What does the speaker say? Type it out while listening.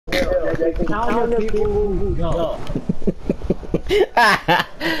They can counter people who jump.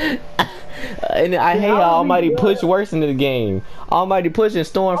 And I hate how Almighty Push works in this game. Almighty Push and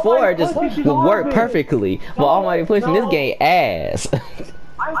Storm 4 just will work perfectly, but Almighty Push in this game ass.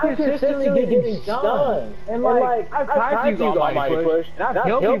 I'm consistently getting stunned. And like, I've tried to use Almighty Push, and I've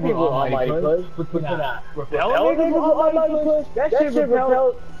killed people with Almighty Push, but not repel niggas with Almighty Push. That shit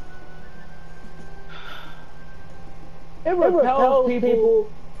repels. It repels people.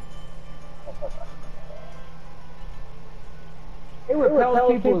 It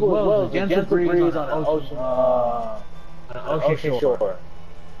repels people as well as the gentle breeze on an ocean shore.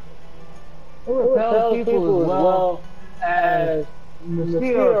 It repels people as well as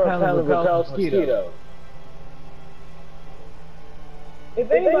mosquito repels mosquitoes.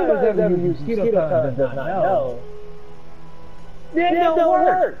 If anybody's ever used mosquito repellent and does not know, then it don't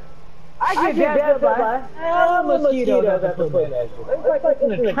work. I get jabbed by a mosquito that's a foot that shit. It's like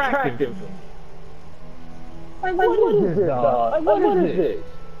an attractive thing. Like, what is this, dog? Like, what is this?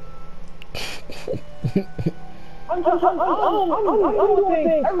 I'm doing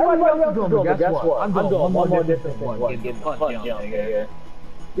things everybody else is doing, but guess what? I'm doing one more different one. Getting fun jump, nigga.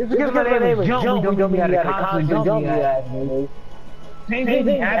 Just because my name is Jump, we don't mean you gotta constantly jump me at me. Same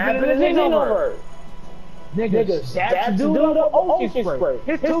thing happened in the Xenoverse. Nigga, that's dude on the ocean spray.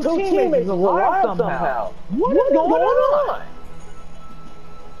 His two teammates is alive somehow. What is going on?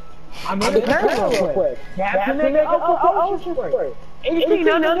 I'm in the parallel real quick. Captain nigga up the ocean spray. 18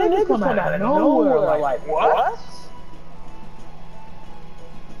 other niggas come out of nowhere. Like, what?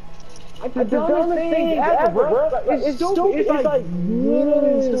 Like the dumbest thing ever, bro. It's stupid. It's like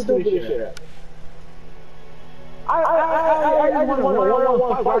really stupid shit. I just want a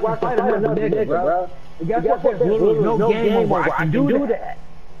one-on-one fight where I fight another nigga, bro. Guess what? There's literally no game where I can do that.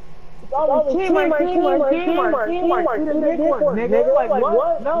 Teamwork, nigga. Like,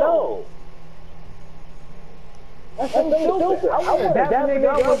 what? No. That's so stupid. I want that nigga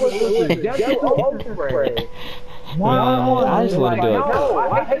up with just ocean spray. I just want to do it. No,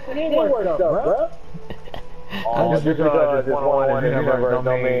 I hate the teamwork stuff, bro. Oh, just because it's one-on-one in Universe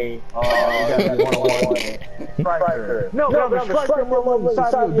don't mean you gotta be one-on-one. Striker. No, but I'm a striker from on the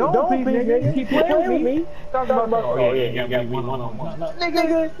side of the dome, nigga. Keep playing with me. Talking about, oh yeah, you gotta be one-on-one.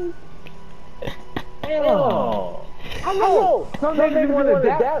 Nigga. Hell. I know. Some niggas want to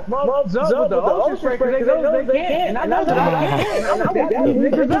dap mobs up with the ocean spray because they know they can't. And I know that I can't. I'm dapping these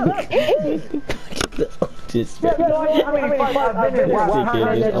niggas up. Just I mean, fight I've been in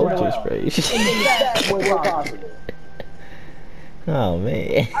oh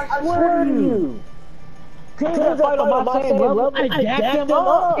man. I swear to you. Teams that fight on my same level, I dap them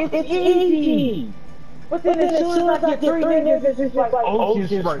up. It's easy. But then as soon as I get three niggas, it's just like ocean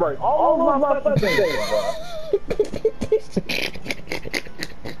spray. All of my fucking things, bro.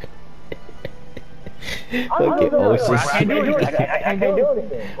 Look at ocean spray. I can't do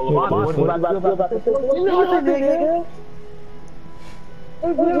anything. You know what, nigga?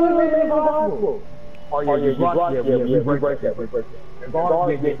 It's literally impossible. Oh yeah, you block it. Yeah, we break that. We break it.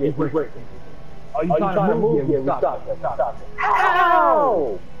 Oh, you trying to move? Yeah, we stop it.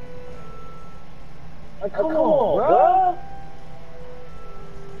 Ow! Like, come on, bro.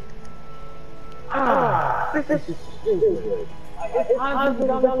 This is stupid. It's honestly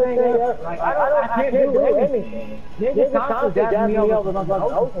the dumbest thing ever. Like, I can't do anything. Niggas constantly dapping me up with my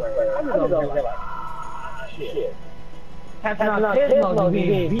ocean spray. I just don't get like, shit. Tapping out his mode,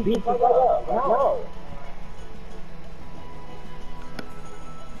 being beat the fuck up. No.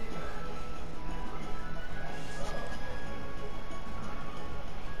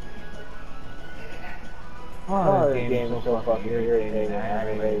 Oh, this game is so fucking irritating and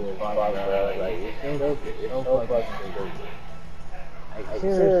aggravating as fuck, bro. Like, it's so fucking stupid. Like,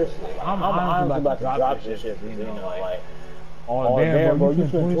 seriously. I'm honestly about to drop this shit, you know, like, oh damn, bro, you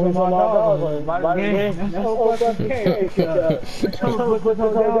spent $20 on the game? That's so fucking crazy. Put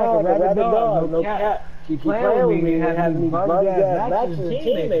no dog, rabbit dog, no cat. Keep playing with me and having me bug ass matches and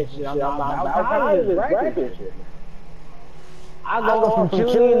teammates shit. I'm tired of this bracket shit. I go from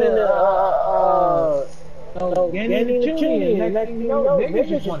tuning in to getting into tuning, and next thing you know, niggas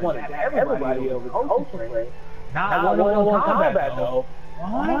just want to have everybody over the ocean spray. Not one-on-one combat though.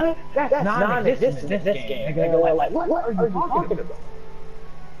 What? That's non-existent in this game. Nigga, like, what are you talking about?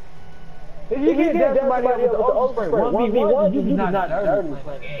 If you get everybody over the ocean spray 1v1, you do not deserve to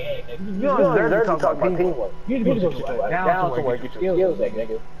play. You don't deserve to talk about teamwork. You need to put your down somewhere, get your skills up,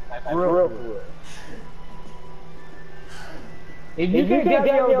 nigga. For real. If you can get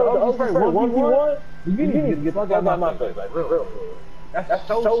down the ocean spray 1v1, you need to get the fuck out of my face, like real. That's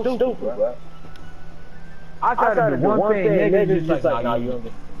so stupid, bro. I try to do one thing, niggas just like, nah, you don't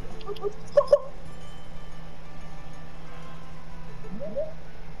get.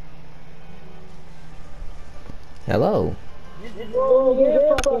 Hello. Oh,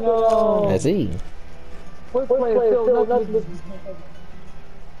 yeah, fucking That's he. Quick play, Phil, nothing.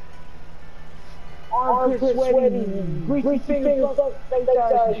 Armpit sweaty, greasy fingers, thank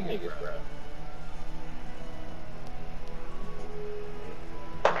God.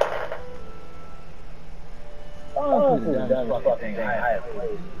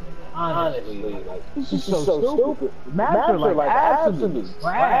 Honestly, this is so stupid. Maps are like absolute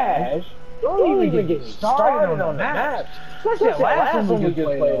trash. Don't even get started on the maps. Especially that last one we just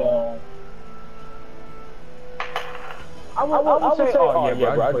played on. I would say, oh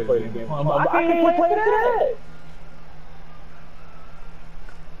yeah, bro, I just played the game. I can't even play that.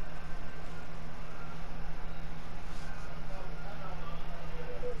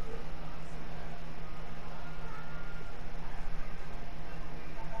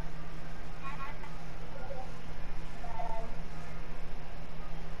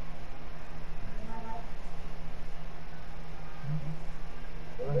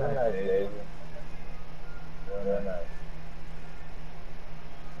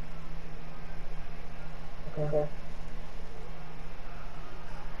 Okay.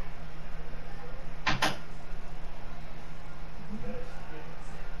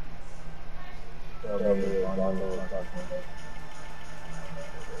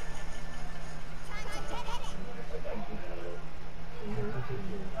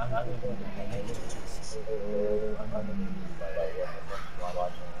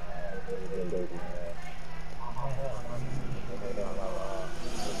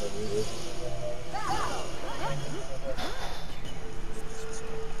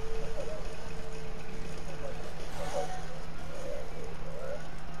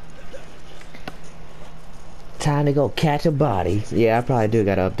 Time to go catch a body. Yeah, I probably do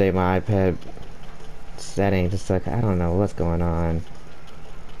gotta update my iPad settings. It's like, I don't know what's going on.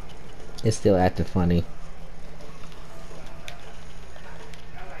 It's still acting funny.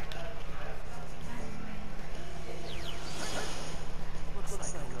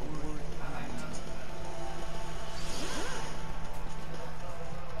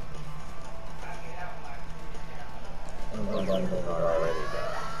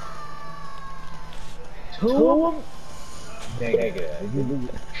 Two? Nigga.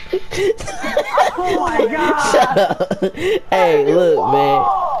 Oh my God! Shut up. Hey, look, man.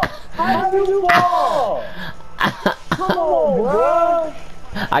 How did you fall? Come on, bro.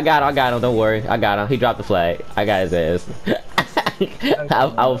 I got him. Don't worry. I got him. He dropped the flag. I got his ass.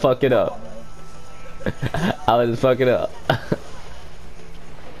 I would fuck it up. I would just fuck it up.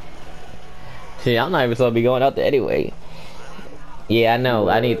 Shit, I'm not even supposed to be going out there anyway. Yeah, I know.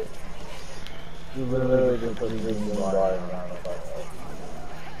 I need. You literally just put these in the water around the fuck.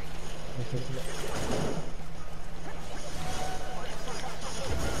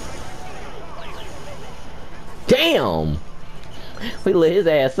 Damn! We lit his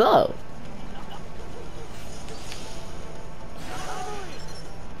ass up.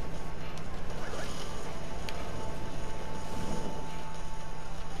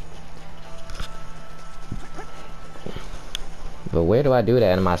 But where do I do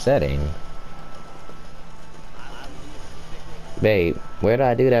that in my setting? Babe, where do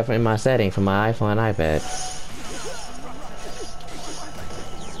I do that in my setting for my iPhone and iPad?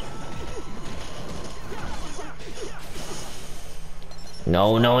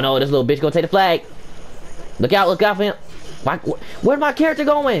 No, this little bitch gonna take the flag. Look out for him. Where's my character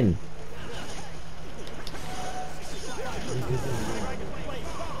going?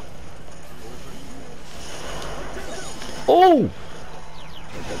 Oh!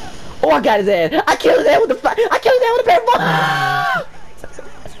 Oh, I got his ass. I killed his ass with the flag. I killed his ass with a paper ball.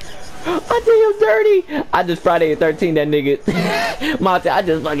 I did him dirty. I just Friday the 13th that nigga. Monty, I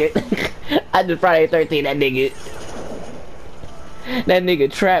just Friday the 13th that nigga. That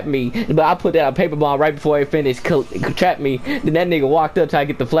nigga trapped me, but I put that on paper bomb right before he finished. Trapped me. Then that nigga walked up trying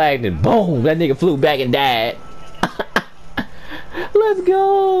to get the flag, and boom, that nigga flew back and died. Let's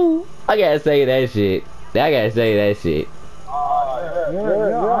go. I gotta say that shit. That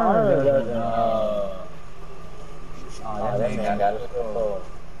man got us full.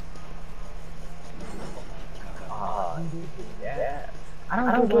 Yeah.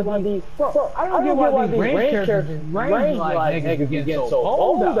 I don't get why these range characters like niggas get so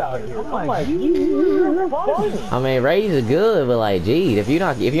bold out here. I'm like, you're funny. I mean, Rays are good, but like, geez, if you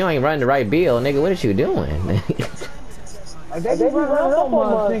ain't running the right bill, nigga, what is you doing? Like they be running up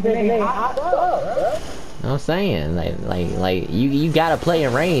on us thinking they hot up, bro. I'm saying, like, you gotta play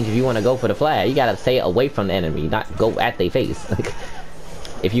in range if you want to go for the flag. You gotta stay away from the enemy, not go at their face.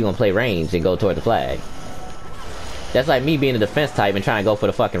 if you gonna play range and go toward the flag. That's like me being a defense type and trying to go for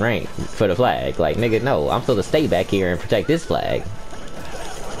the fucking range, for the flag. Like, nigga, no, I'm supposed to stay back here and protect this flag.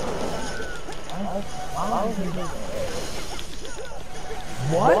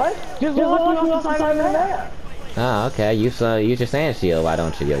 What? Just launch you off the side of the map. Oh, okay. Use your sand shield. Why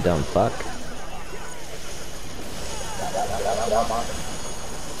don't you, you dumb fuck?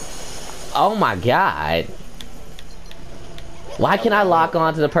 Oh my god. Why can't I lock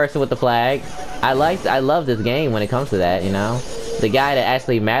on to the person with the flag? I love this game when it comes to that, you know? The guy that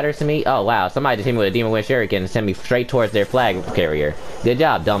actually matters to me. Oh wow, somebody just hit me with a Demon Wind Shuriken and sent me straight towards their flag carrier. Good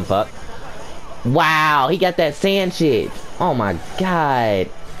job, dumb fuck. Wow, he got that sand shit. Oh my god.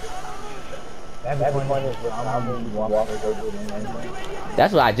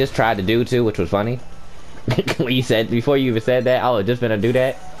 That's what I just tried to do too, which was funny. When you said, before you even said that, I was just gonna do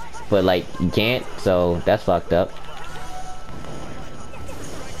that. But like, you can't, so that's fucked up.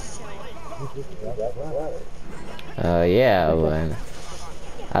 Yeah, but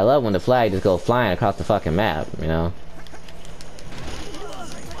I love when the flag just goes flying across the fucking map, you know?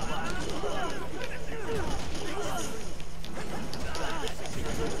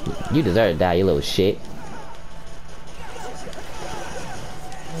 You deserve to die, you little shit.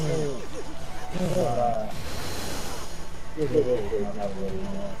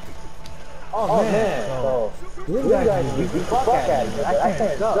 Oh man, so you guys you fuck at me. I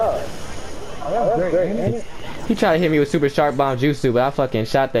can't sub. Oh, that was great. He tried to hit me with super sharp bomb jutsu, but I fucking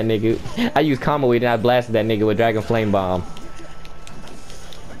shot that nigga. I used combo weed and I blasted that nigga with dragon flame bomb.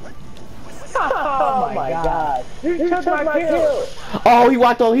 Oh my god. You took my kill. Oh, he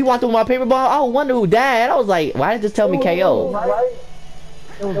walked over my paper bomb. I wonder who died. I was like, why did this tell me KO?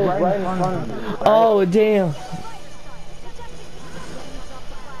 It was right in front of me. Oh damn.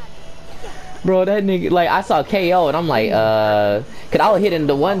 Bro, that nigga, like, I saw KO and I'm like, cause I was hitting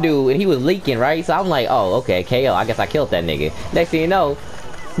the one dude and he was leaking, right? So I'm like, oh, okay, KO, I guess I killed that nigga. Next thing you know,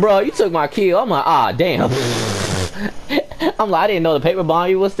 bro, you took my kill. I'm like, ah, damn. I'm like, I didn't know the paper bomb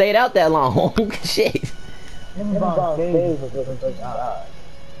you would stayed out that long. Shit.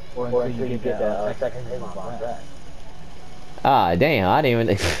 Ah, damn, I didn't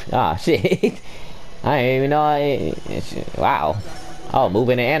even, ah, shit. I didn't even know wow. Oh,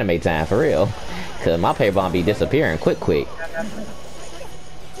 moving in anime time, for real. Cause my paper bomb be disappearing quick.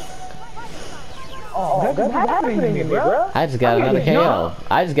 Oh, that's happening to me, bro. I just got another KO.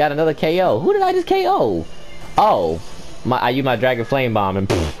 I just got another KO. Who did I just KO? Oh, I used my dragon flame bomb and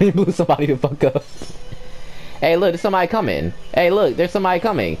blew somebody the fuck up. Hey, look, there's somebody coming. Hey, look, there's somebody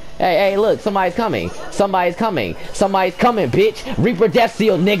coming. Hey, look, somebody's coming. Somebody's coming, bitch. Reaper Death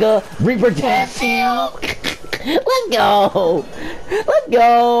Seal, nigga. Reaper Death Seal. Let's go. Let's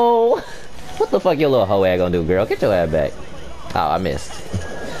go. What the fuck your little hoe ass gonna do, girl? Get your ass back. Oh, I missed.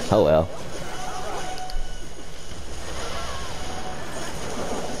 Oh well.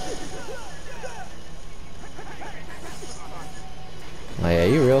 Oh yeah,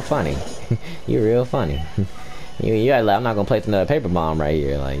 you real funny. You real funny. You like, I'm not gonna place another paper bomb right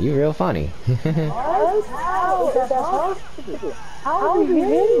here. Like, you real funny. How are you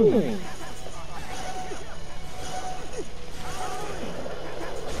hitting me?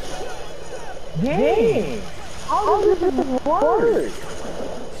 Dang! How does this work?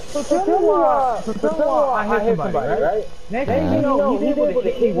 So tell me why I hit somebody, right? Next thing you know, he's able to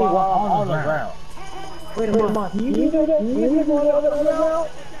hit me while I'm on the ground. Wait a minute, you do that? You hit me while I'm on the ground?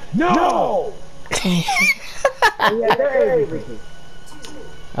 No! Yeah, they're everything.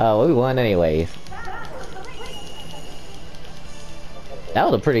 Oh, we won anyways. That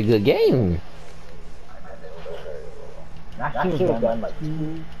was a pretty good game. I should have done like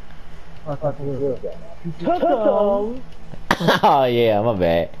two. You took them. Oh yeah, my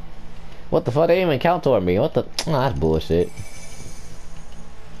bad. What the fuck? They didn't even count toward me. What the? Oh, that's bullshit.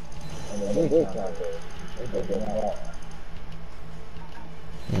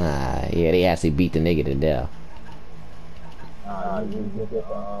 Nah, yeah, they actually beat the nigga to death.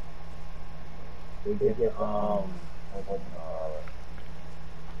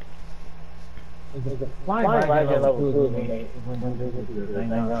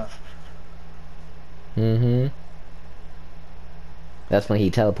 Mm-hmm. That's when he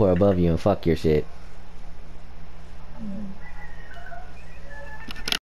teleport above you and fuck your shit.